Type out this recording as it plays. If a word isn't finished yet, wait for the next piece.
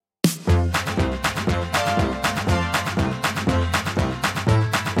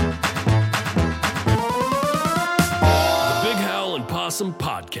Possum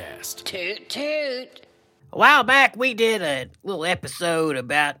Podcast. Toot toot. A while back, we did a little episode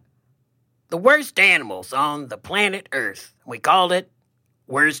about the worst animals on the planet Earth. We called it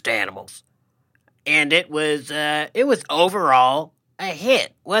Worst Animals. And it was overall a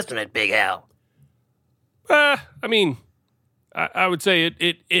hit, wasn't it, Big Al? I would say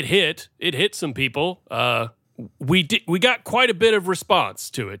it hit. It hit some people. We got quite a bit of response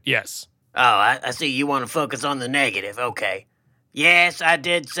to it, yes. Oh, I see you want to focus on the negative. Okay. Yes, I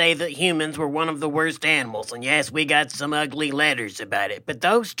did say that humans were one of the worst animals, and yes, we got some ugly letters about it, but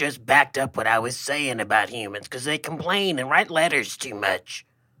those just backed up what I was saying about humans, because they complain and write letters too much.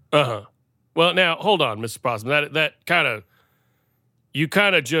 Uh-huh. Well, now, hold on, Mr. Possum. You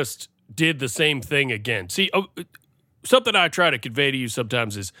kind of just did the same thing again. See, something I try to convey to you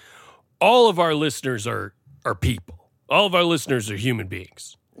sometimes is all of our listeners are people. All of our listeners are human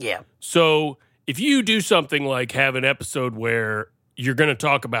beings. Yeah. So if you do something like have an episode where you're going to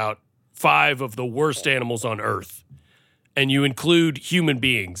talk about 5 of the worst animals on Earth, and you include human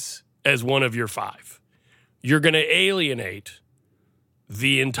beings as one of your 5, you're going to alienate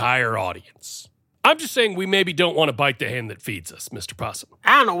the entire audience. I'm just saying we maybe don't want to bite the hand that feeds us, Mr. Possum.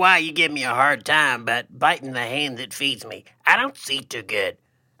 I don't know why you give me a hard time about biting the hand that feeds me. I don't see too good.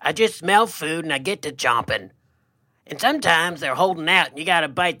 I just smell food and I get to chomping. And sometimes they're holding out, and you gotta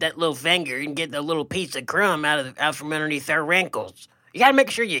bite that little finger and get the little piece of crumb out from underneath their wrinkles. You gotta make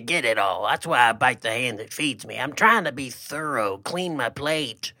sure you get it all. That's why I bite the hand that feeds me. I'm trying to be thorough, clean my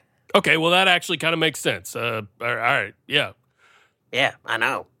plate. Okay, well, that actually kind of makes sense. All right, yeah. Yeah, I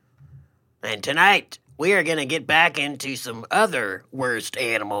know. And tonight, we are gonna get back into some other worst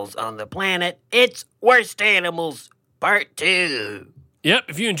animals on the planet. It's Worst Animals Part 2. Yep,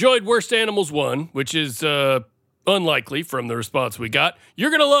 if you enjoyed Worst Animals 1, which is unlikely from the response we got, you're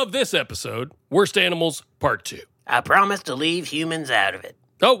going to love this episode, Worst Animals Part 2. I promise to leave humans out of it.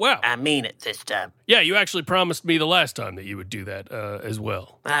 Oh, wow. I mean it this time. Yeah, you actually promised me the last time that you would do that as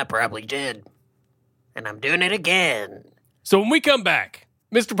well. I probably did. And I'm doing it again. So when we come back,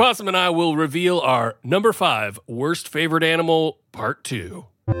 Mr. Possum and I will reveal our number 5 Worst Favorite Animal Part 2.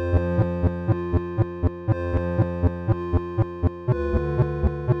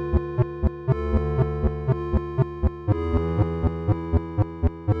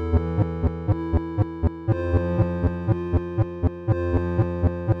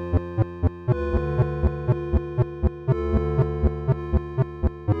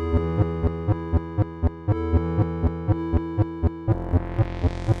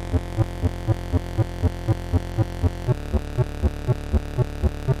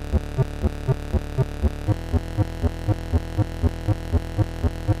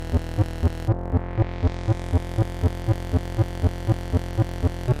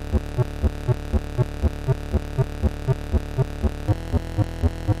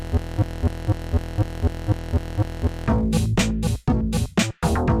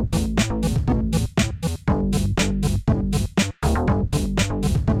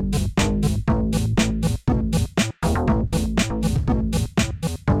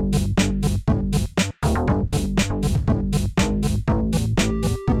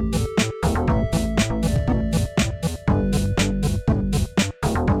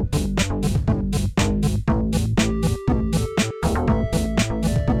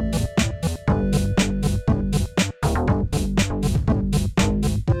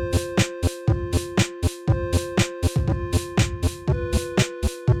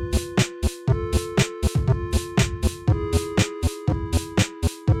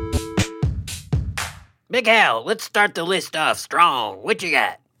 Big Al, let's start the list off strong. What you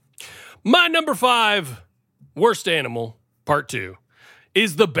got? My number 5 Worst Animal Part 2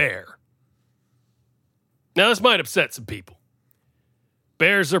 is the bear. Now, this might upset some people.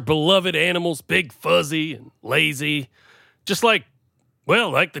 Bears are beloved animals, big, fuzzy, and lazy. Just like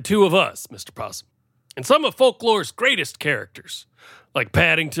the two of us, Mr. Possum. And some of folklore's greatest characters, like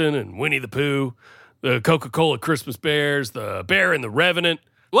Paddington and Winnie the Pooh, the Coca-Cola Christmas bears, the Bear and the Revenant.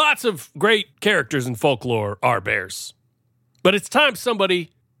 Lots of great characters in folklore are bears. But it's time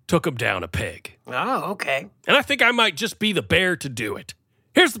somebody took them down a peg. Oh, okay. And I think I might just be the bear to do it.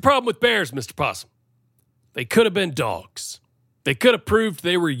 Here's the problem with bears, Mr. Possum. They could have been dogs. They could have proved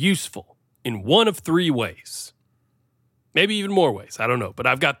they were useful in one of 3 ways. Maybe even more ways. I don't know, but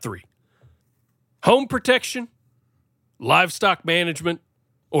I've got 3. Home protection, livestock management,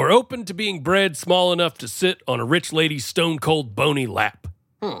 or open to being bred small enough to sit on a rich lady's stone-cold bony lap.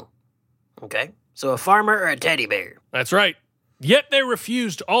 Okay. So a farmer or a teddy bear? That's right. Yet they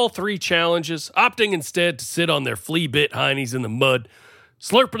refused all 3 challenges, opting instead to sit on their flea-bit heinies in the mud,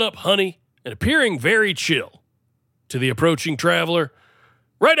 slurping up honey and appearing very chill. To the approaching traveler,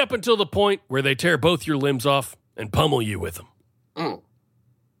 right up until the point where they tear both your limbs off and pummel you with them.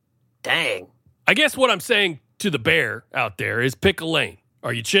 Dang. I guess what I'm saying to the bear out there is pick a lane.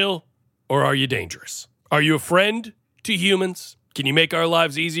 Are you chill or are you dangerous? Are you a friend to humans? Can you make our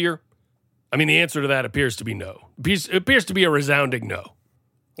lives easier? I mean, the answer to that appears to be no. It appears to be a resounding no.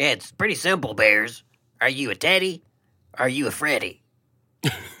 Yeah, it's pretty simple, bears. Are you a Teddy? Are you a Freddy?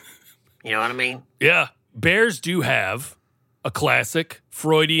 You know what I mean? Yeah, bears do have a classic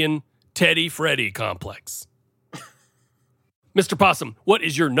Freudian Teddy Freddy complex. Mr. Possum, what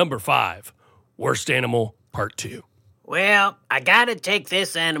is your number 5 worst animal part 2? Well, I gotta take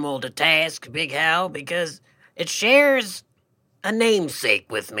this animal to task, Big Hal, because it shares a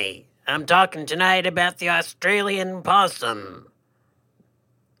namesake with me. I'm talking tonight about the Australian possum,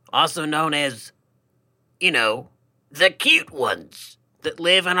 also known as, the cute ones that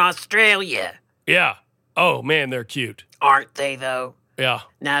live in Australia. Yeah. Oh, man, they're cute. Aren't they, though? Yeah.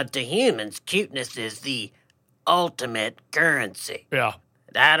 Now, to humans, cuteness is the ultimate currency. Yeah.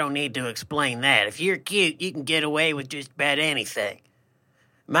 I don't need to explain that. If you're cute, you can get away with just about anything.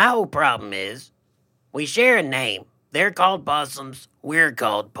 My whole problem is, we share a name. They're called possums, we're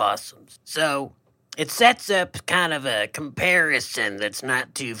called possums. So, it sets up kind of a comparison that's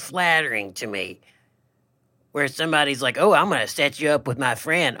not too flattering to me. Where somebody's like, oh, I'm going to set you up with my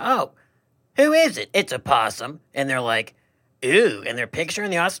friend. Oh, who is it? It's a possum. And they're like, ooh, and they're picturing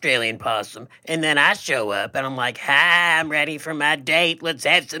the Australian possum. And then I show up and I'm like, hi, I'm ready for my date. Let's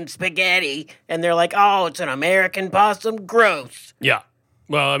have some spaghetti. And they're like, oh, it's an American possum? Gross. Yeah.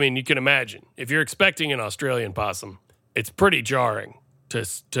 Well, I mean, you can imagine. If you're expecting an Australian possum, it's pretty jarring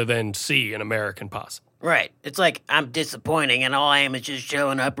to then see an American possum. Right. It's like I'm disappointing and all I am is just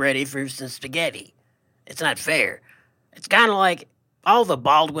showing up ready for some spaghetti. It's not fair. It's kind of like all the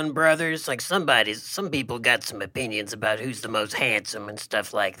Baldwin brothers, like some people got some opinions about who's the most handsome and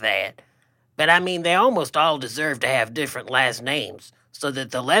stuff like that. But I mean, they almost all deserve to have different last names so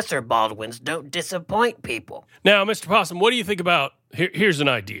that the lesser Baldwins don't disappoint people. Now, Mr. Possum, what do you think about, here's an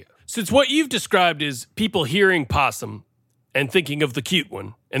idea. Since what you've described is people hearing possum and thinking of the cute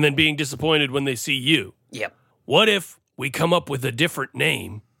one and then being disappointed when they see you. Yep. What if we come up with a different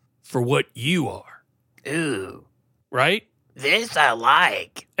name for what you are? Ooh. Right? This I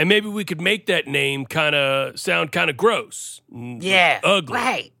like. And maybe we could make that name sound kind of gross. Yeah. Ugly.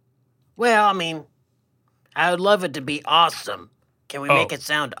 Right. Well, I mean, I would love it to be awesome. Can we make it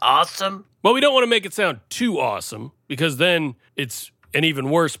sound awesome? Well, we don't want to make it sound too awesome because then it's an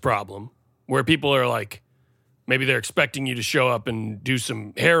even worse problem where people are like, maybe they're expecting you to show up and do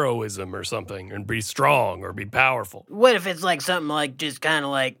some heroism or something and be strong or be powerful. What if it's like something like just kind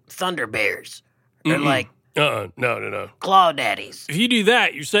of like Thunder Bears? Or like No. Claw Daddies. If you do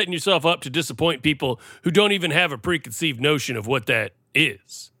that, you're setting yourself up to disappoint people who don't even have a preconceived notion of what that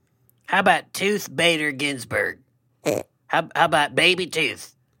is. How about Tooth Bader Ginsburg? How about Baby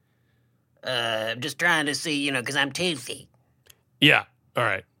Tooth? I'm just trying to see, because I'm toothy. Yeah, all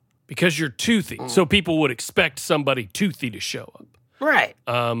right. Because you're toothy, so people would expect somebody toothy to show up. Right.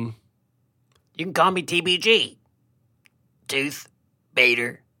 You can call me TBG. Tooth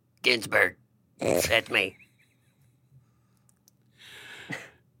Bader Ginsburg. That's me.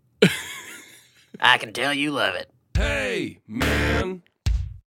 I can tell you love it. Hey, man.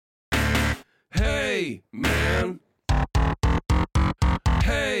 Hey, man.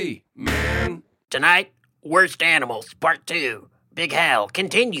 Hey, man. Tonight, Worst Animals, Part 2. Big Hal,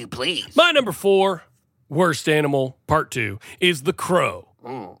 continue, please. My number 4, worst animal, Part 2, is the crow.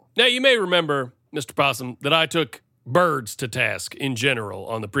 Now, you may remember, Mr. Possum, that I took birds to task in general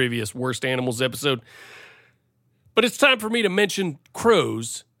on the previous Worst Animals episode. But it's time for me to mention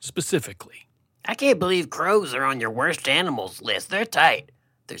crows specifically. I can't believe crows are on your worst animals list. They're tight.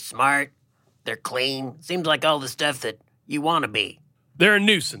 They're smart. They're clean. Seems like all the stuff that you want to be. They're a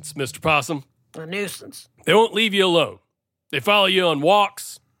nuisance, Mr. Possum. A nuisance. They won't leave you alone. They follow you on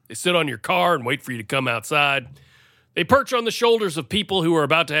walks. They sit on your car and wait for you to come outside. They perch on the shoulders of people who are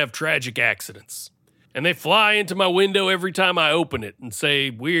about to have tragic accidents. And they fly into my window every time I open it and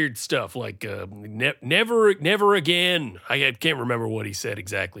say weird stuff like, never again. I can't remember what he said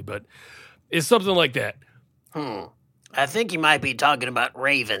exactly, but it's something like that. I think you might be talking about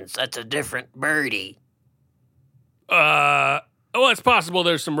ravens. That's a different birdie. Well, it's possible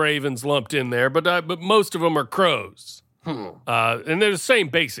there's some ravens lumped in there, but most of them are crows. And they're the same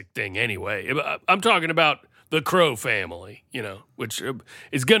basic thing anyway. I'm talking about the crow family, which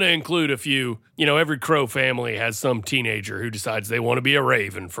is going to include a few, every crow family has some teenager who decides they want to be a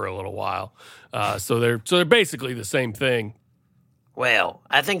raven for a little while. So they're basically the same thing. Well,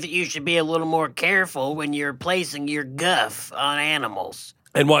 I think that you should be a little more careful when you're placing your guff on animals.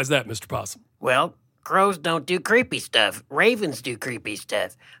 And why is that, Mr. Possum? Well, crows don't do creepy stuff. Ravens do creepy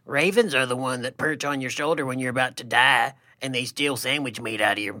stuff. Ravens are the one that perch on your shoulder when you're about to die, and they steal sandwich meat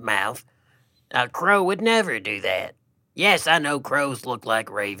out of your mouth. A crow would never do that. Yes, I know crows look like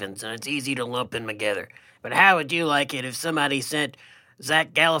ravens, and it's easy to lump them together. But how would you like it if somebody sent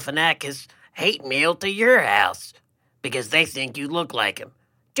Zach Galifianakis hate mail to your house? Because they think you look like him,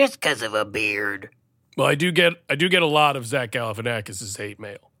 just 'cause of a beard. Well, I do get a lot of Zach Galifianakis' hate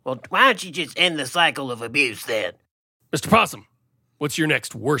mail. Well, why don't you just end the cycle of abuse then? Mr. Possum, what's your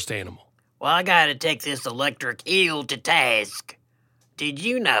next worst animal? Well, I gotta take this electric eel to task. Did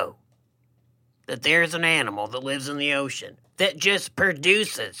you know that there's an animal that lives in the ocean that just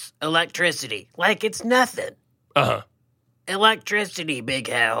produces electricity like it's nothing? Uh-huh. Electricity, Big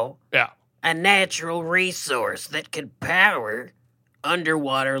Hal. Yeah. A natural resource that could power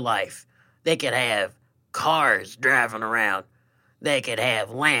underwater life. They could have cars driving around. They could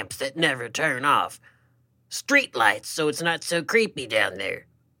have lamps that never turn off. Street lights so it's not so creepy down there.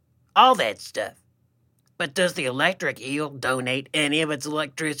 All that stuff. But does the electric eel donate any of its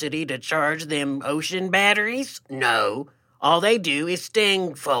electricity to charge them ocean batteries? No. All they do is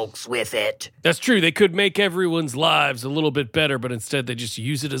sting folks with it. That's true. They could make everyone's lives a little bit better, but instead they just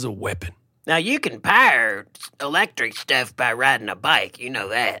use it as a weapon. Now, you can power electric stuff by riding a bike. You know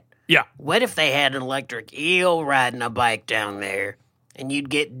that. Yeah. What if they had an electric eel riding a bike down there, and you'd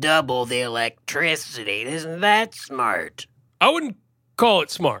get double the electricity? Isn't that smart? I wouldn't call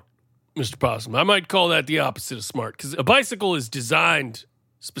it smart, Mr. Possum. I might call that the opposite of smart, because a bicycle is designed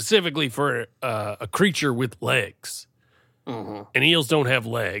specifically for a creature with legs. Mm-hmm. And eels don't have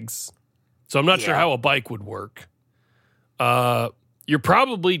legs. So I'm not sure how a bike would work. You're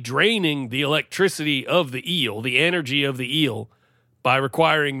probably draining the electricity of the eel, the energy of the eel, by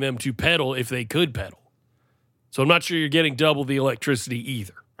requiring them to pedal if they could pedal. So I'm not sure you're getting double the electricity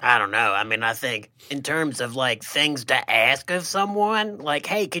either. I don't know. I mean, I think in terms of, like, things to ask of someone, like,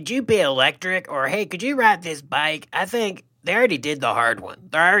 hey, could you be electric? Or, hey, could you ride this bike? I think they already did the hard one.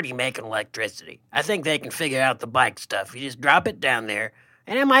 They're already making electricity. I think they can figure out the bike stuff. You just drop it down there,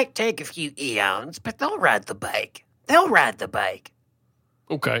 and it might take a few eons, but they'll ride the bike. They'll ride the bike.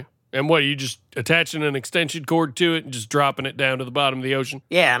 Okay. And what, are you just attaching an extension cord to it and just dropping it down to the bottom of the ocean?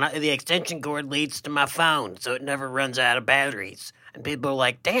 Yeah, and the extension cord leads to my phone, so it never runs out of batteries. And people are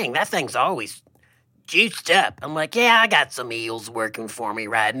like, dang, that thing's always juiced up. I'm like, yeah, I got some eels working for me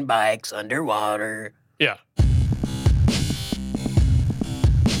riding bikes underwater. Yeah.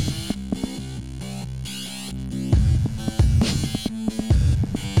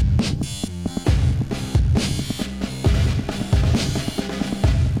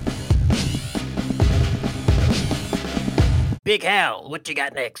 Big Hal, what you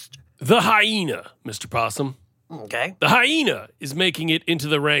got next? The hyena, Mr. Possum. Okay. The hyena is making it into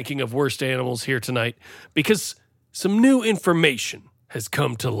the ranking of worst animals here tonight because some new information has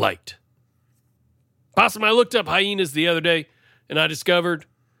come to light. Possum, I looked up hyenas the other day, and I discovered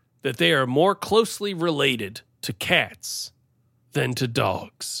that they are more closely related to cats than to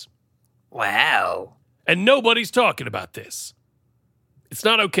dogs. Wow. And nobody's talking about this. It's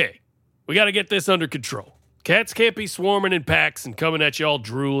not okay. We got to get this under control. Cats can't be swarming in packs and coming at you all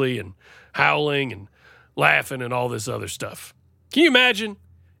drooly and howling and laughing and all this other stuff. Can you imagine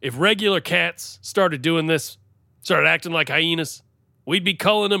if regular cats started doing this, started acting like hyenas? We'd be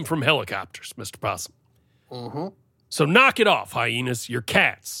culling them from helicopters, Mr. Possum. Mm-hmm. So knock it off, hyenas. You're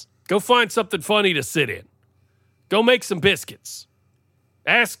cats. Go find something funny to sit in. Go make some biscuits.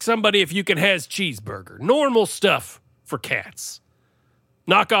 Ask somebody if you can has cheeseburger. Normal stuff for cats.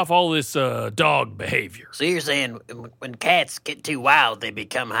 Knock off all this dog behavior. So you're saying when cats get too wild, they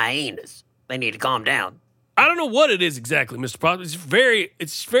become hyenas. They need to calm down. I don't know what it is exactly, Mr. Possum.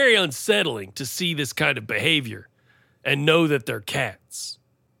 It's very unsettling to see this kind of behavior and know that they're cats.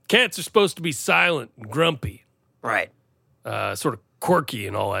 Cats are supposed to be silent and grumpy, Right. sort of quirky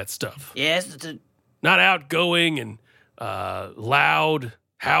and all that stuff. Yes, Not outgoing and loud,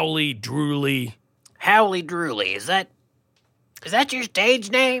 howly, drooly. Howly Drooly. Is that your stage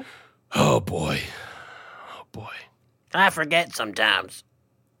name? Oh boy. I forget sometimes.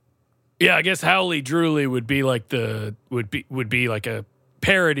 Yeah, I guess Howly Drooly would be like would be like a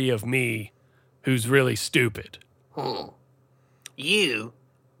parody of me who's really stupid. You,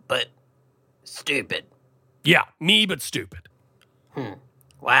 but stupid. Yeah, me but stupid.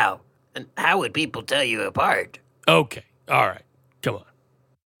 Wow. And how would people tell you apart? Okay. All right. Come on.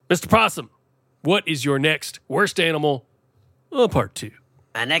 Mr. Possum, what is your next worst animal? Part 2.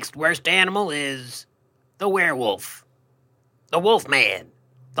 My next worst animal is the werewolf, the wolf man,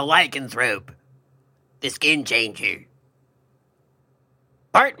 the lycanthrope, the skin changer.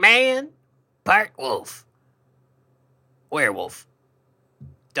 Part man, part wolf. Werewolf.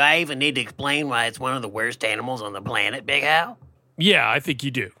 Do I even need to explain why it's one of the worst animals on the planet, Big Al? Yeah, I think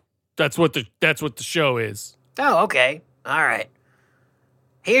you do. That's what the show is. Oh, okay. All right.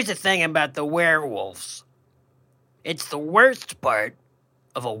 Here's the thing about the werewolves. It's the worst part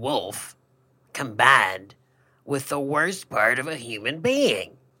of a wolf combined with the worst part of a human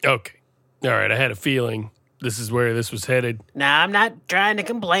being. Okay. All right, I had a feeling this is where this was headed. Now, I'm not trying to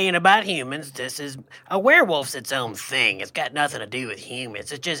complain about humans. A werewolf's its own thing. It's got nothing to do with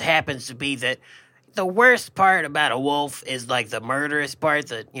humans. It just happens to be that the worst part about a wolf is like the murderous part,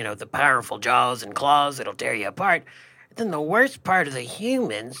 the powerful jaws and claws that'll tear you apart. Then the worst part of the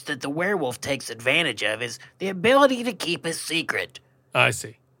humans that the werewolf takes advantage of is the ability to keep a secret. I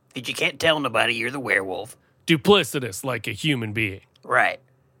see. That you can't tell nobody you're the werewolf. Duplicitous like a human being. Right.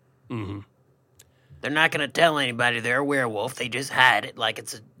 Mm-hmm. They're not going to tell anybody they're a werewolf. They just hide it like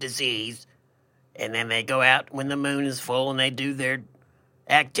it's a disease. And then they go out when the moon is full and they do their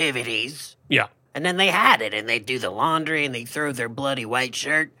activities. Yeah. And then they hide it and they do the laundry and they throw their bloody white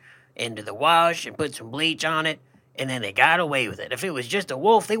shirt into the wash and put some bleach on it. And then they got away with it. If it was just a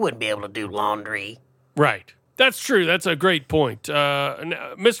wolf, they wouldn't be able to do laundry. Right. That's true. That's a great point.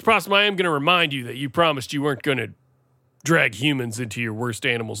 Mr. Possum, I am going to remind you that you promised you weren't going to drag humans into your worst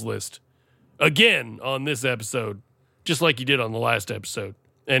animals list again on this episode, just like you did on the last episode.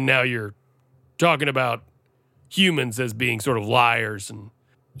 And now you're talking about humans as being sort of liars and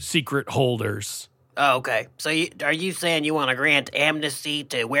secret holders. Oh, okay. So are you saying you want to grant amnesty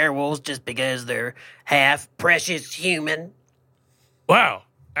to werewolves just because they're half precious human? Wow.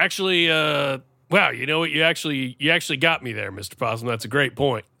 Actually, wow, you know what? You actually got me there, Mr. Possum. That's a great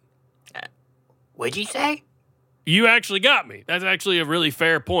point. What'd you say? You actually got me. That's actually a really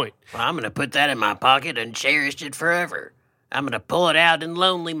fair point. Well, I'm going to put that in my pocket and cherish it forever. I'm going to pull it out in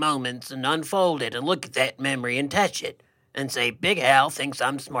lonely moments and unfold it and look at that memory and touch it and say, Big Al thinks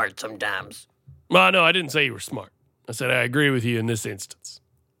I'm smart sometimes. Well, no, I didn't say you were smart. I said I agree with you in this instance.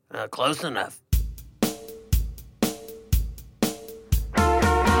 Close enough.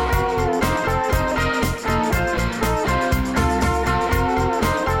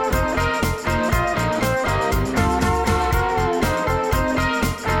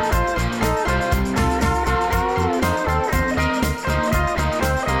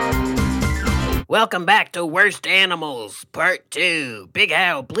 Welcome back to Worst Animals, Part 2. Big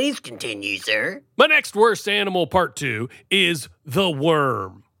Al, please continue, sir. My next worst animal, Part 2, is the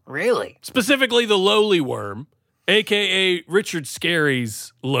worm. Really? Specifically the lowly worm, a.k.a. Richard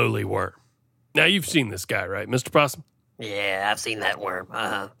Scarry's lowly worm. Now, you've seen this guy, right, Mr. Possum? Yeah, I've seen that worm.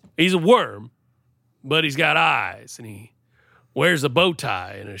 Uh-huh. He's a worm, but he's got eyes, and he wears a bow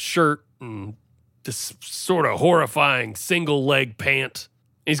tie and a shirt and this sort of horrifying single-leg pant.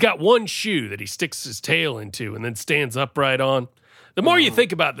 He's got one shoe that he sticks his tail into and then stands upright on. The more you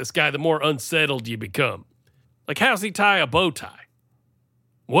think about this guy, the more unsettled you become. Like, how's he tie a bow tie?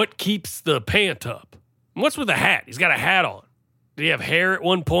 What keeps the pant up? And what's with the hat? He's got a hat on. Did he have hair at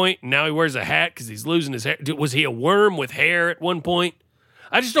one point, and now he wears a hat because he's losing his hair? Was he a worm with hair at one point?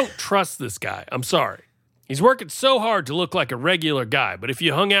 I just don't trust this guy. I'm sorry. He's working so hard to look like a regular guy, but if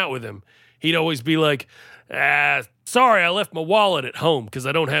you hung out with him, he'd always be like, sorry, I left my wallet at home because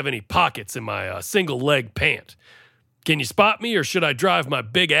I don't have any pockets in my single-leg pant. Can you spot me, or should I drive my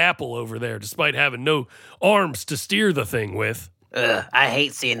Big Apple over there despite having no arms to steer the thing with? I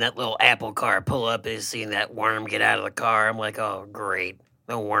hate seeing that little Apple car pull up and seeing that worm get out of the car. I'm like, oh, great.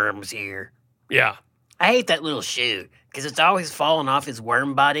 The worm's here. Yeah. I hate that little shoe because it's always falling off his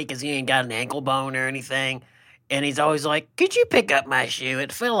worm body because he ain't got an ankle bone or anything. And he's always like, could you pick up my shoe?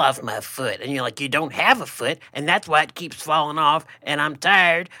 It fell off my foot. And you're like, you don't have a foot, and that's why it keeps falling off, and I'm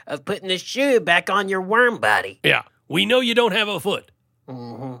tired of putting this shoe back on your worm body. Yeah, we know you don't have a foot.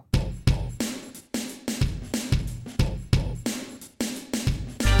 Mm-hmm.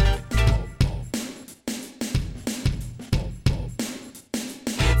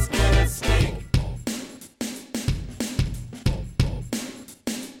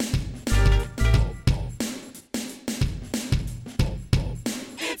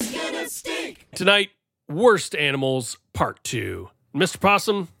 It's gonna stink. Tonight, Worst Animals, Part 2. Mr.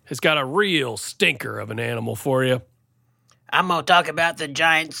 Possum has got a real stinker of an animal for you. I'm going to talk about the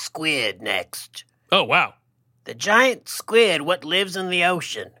giant squid next. Oh, wow. The giant squid, what lives in the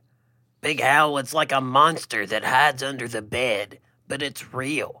ocean. Big Hal, it's like a monster that hides under the bed, but it's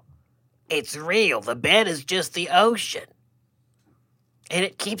real. It's real. The bed is just the ocean. And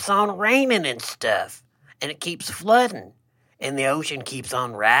it keeps on raining and stuff. And it keeps flooding. And the ocean keeps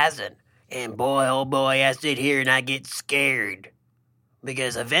on rising. And boy, oh boy, I sit here and I get scared.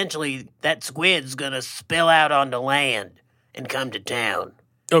 because eventually that squid's gonna spill out onto land and come to town.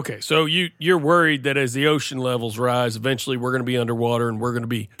 Okay, so you're worried that as the ocean levels rise, eventually we're going to be underwater and we're going to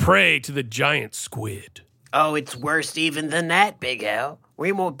be prey to the giant squid. Oh, it's worse even than that, Big Al.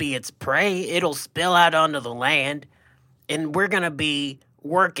 We won't be its prey. It'll spill out onto the land, and we're gonna be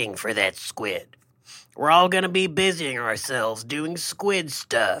working for that squid. We're all gonna be busying ourselves doing squid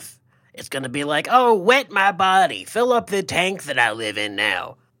stuff. It's gonna be like, oh, wet my body, fill up the tank that I live in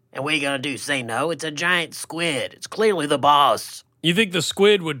now. And what are you gonna do? Say no? It's a giant squid. It's clearly the boss. You think the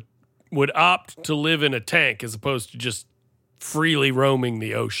squid would opt to live in a tank as opposed to just freely roaming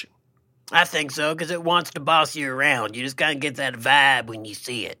the ocean? I think so, because it wants to boss you around. You just gotta get that vibe when you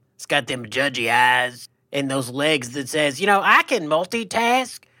see it. It's got them judgy eyes and those legs that says, I can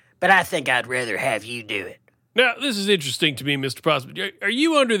multitask, but I think I'd rather have you do it. Now, this is interesting to me, Mr. Possum. Are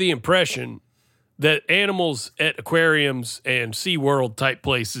you under the impression that animals at aquariums and SeaWorld type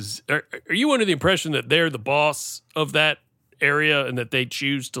places, are you under the impression that they're the boss of that area and that they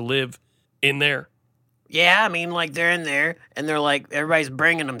choose to live in there? Yeah, I mean, like, they're in there, and they're like, everybody's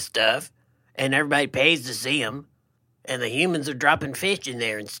bringing them stuff, and everybody pays to see them, and the humans are dropping fish in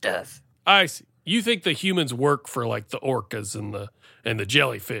there and stuff. I see. You think the humans work for, like, the orcas and the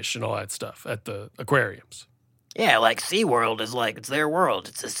jellyfish and all that stuff at the aquariums? Yeah, like SeaWorld is like, it's their world,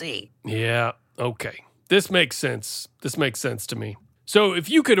 it's the sea. Yeah, okay. This makes sense. This makes sense to me. So if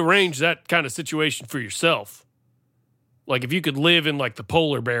you could arrange that kind of situation for yourself, like if you could live in like the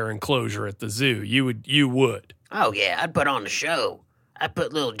polar bear enclosure at the zoo, you would. Oh, yeah, I'd put on a show. I'd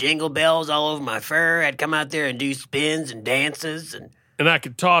put little jingle bells all over my fur. I'd come out there and do spins and dances. And I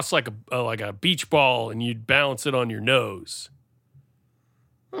could toss like a beach ball and you'd balance it on your nose.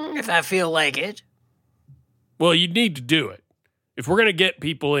 If I feel like it. Well, you'd need to do it. If we're going to get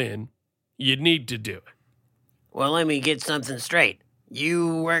people in, you'd need to do it. Well, let me get something straight.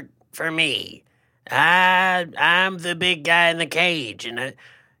 You work for me. I'm the big guy in the cage, and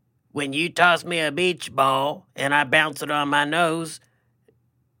when you toss me a beach ball and I bounce it on my nose,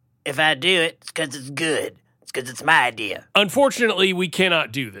 if I do it, it's because it's good. It's because it's my idea. Unfortunately, we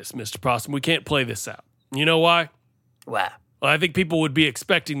cannot do this, Mr. Possum. We can't play this out. You know why? Why? Well, I think people would be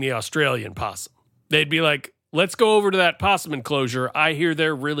expecting the Australian possum. They'd be like, let's go over to that possum enclosure. I hear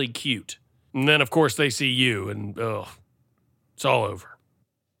they're really cute. And then, of course, they see you, and it's all over.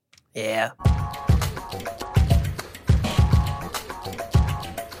 Yeah.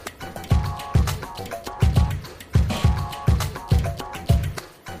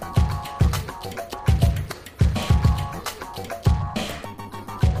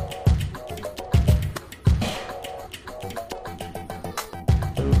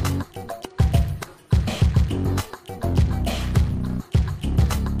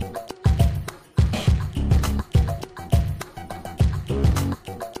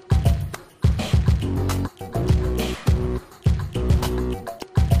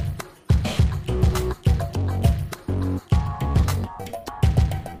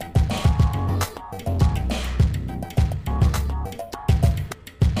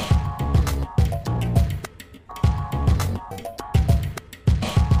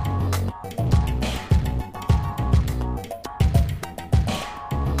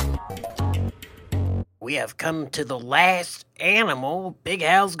 We have come to the last animal Big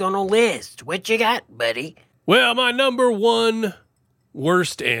Al's gonna list. What you got, buddy? Well, my number one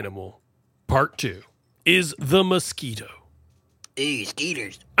worst animal, part 2, is the mosquito. Ooh,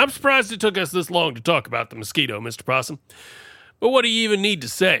 skeeters. I'm surprised it took us this long to talk about the mosquito, Mr. Possum. But what do you even need to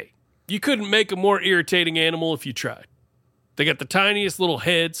say? You couldn't make a more irritating animal if you tried. They got the tiniest little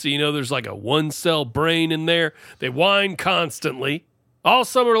head, so you know there's like a one-cell brain in there. They whine constantly. All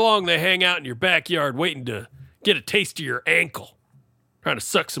summer long, they hang out in your backyard waiting to get a taste of your ankle, trying to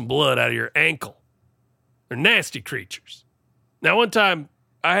suck some blood out of your ankle. They're nasty creatures. Now, one time,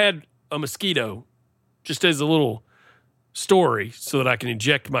 I had a mosquito, just as a little story so that I can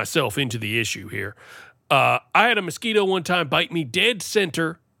inject myself into the issue here. I had a mosquito one time bite me dead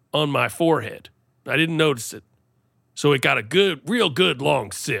center on my forehead. I didn't notice it. So it got a real good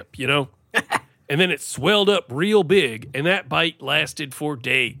long sip, you know? And then it swelled up real big, and that bite lasted for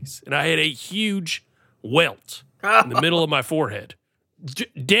days. And I had a huge welt in the middle of my forehead.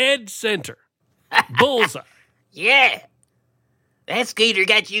 Dead center. Bullseye. Yeah. That skeeter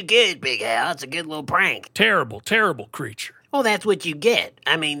got you good, Big Al. It's a good little prank. Terrible, terrible creature. Well, that's what you get.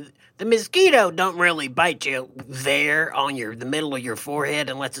 I mean, the mosquito don't really bite you there on the middle of your forehead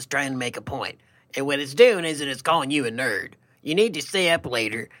unless it's trying to make a point. And what it's doing is it's calling you a nerd. You need to stay up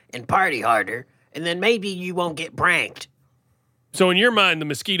later and party harder, and then maybe you won't get pranked. So in your mind, the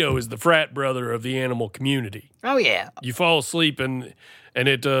mosquito is the frat brother of the animal community. Oh, yeah. You fall asleep and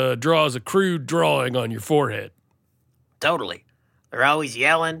it draws a crude drawing on your forehead. Totally. They're always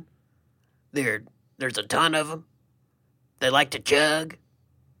yelling. There's a ton of them. They like to chug.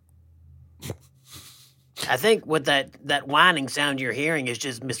 I think what that whining sound you're hearing is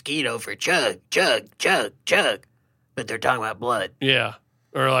just mosquito for chug, chug, chug, chug. But they're talking about blood. Yeah.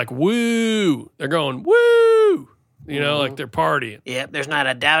 Or like, woo. They're going, woo. You know, like they're partying. Yep, there's not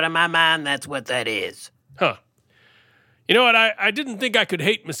a doubt in my mind that's what that is. Huh. You know what? I didn't think I could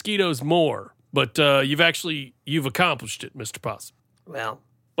hate mosquitoes more, but you've accomplished it, Mr. Possum. Well,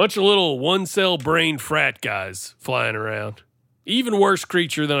 Bunch of little one-cell brain frat guys flying around. Even worse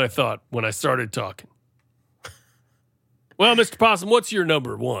creature than I thought when I started talking. Well, Mr. Possum, what's your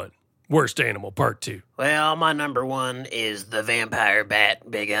number one? Worst animal, part 2. well, my number one is the vampire bat,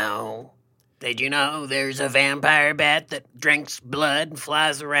 Big O. Did you know there's a vampire bat that drinks blood and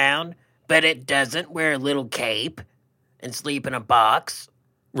flies around, but it doesn't wear a little cape and sleep in a box?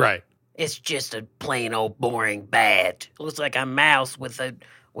 Right. It's just a plain old boring bat. It looks like a mouse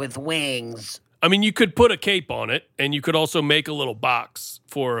with wings. I mean, you could put a cape on it, and you could also make a little box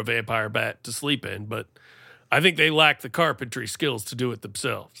for a vampire bat to sleep in, but I think they lack the carpentry skills to do it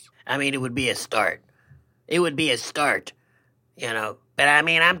themselves. I mean, it would be a start. It would be a start, you know. But I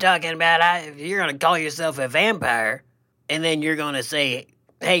mean, I'm talking about if you're going to call yourself a vampire, and then you're going to say,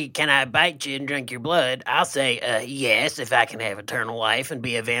 hey, can I bite you and drink your blood? I'll say, yes, if I can have eternal life and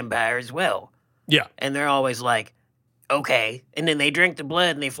be a vampire as well. Yeah. And they're always like, okay. And then they drink the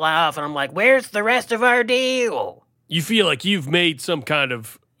blood and they fly off, and I'm like, where's the rest of our deal? You feel like you've made some kind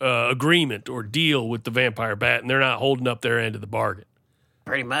of agreement or deal with the vampire bat, and they're not holding up their end of the bargain.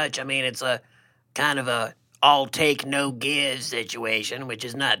 Pretty much. I mean, it's a kind of a all take, no give situation, which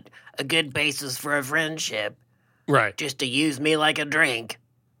is not a good basis for a friendship. Right. Just to use me like a drink.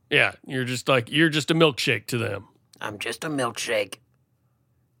 Yeah. You're just a milkshake to them. I'm just a milkshake.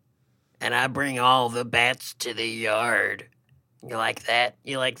 And I bring all the bats to the yard. You like that?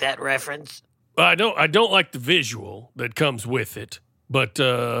 You like that reference? I don't like the visual that comes with it, but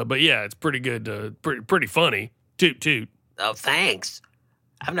yeah, it's pretty good. Pretty funny. Toot toot. Oh, thanks.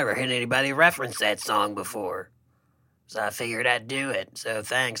 I've never heard anybody reference that song before. So I figured I'd do it. So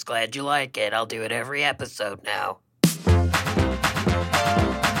thanks. Glad you like it. I'll do it every episode now. The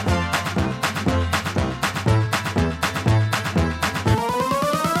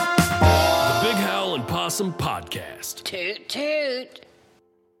Big Howl and Possum Podcast. Toot toot.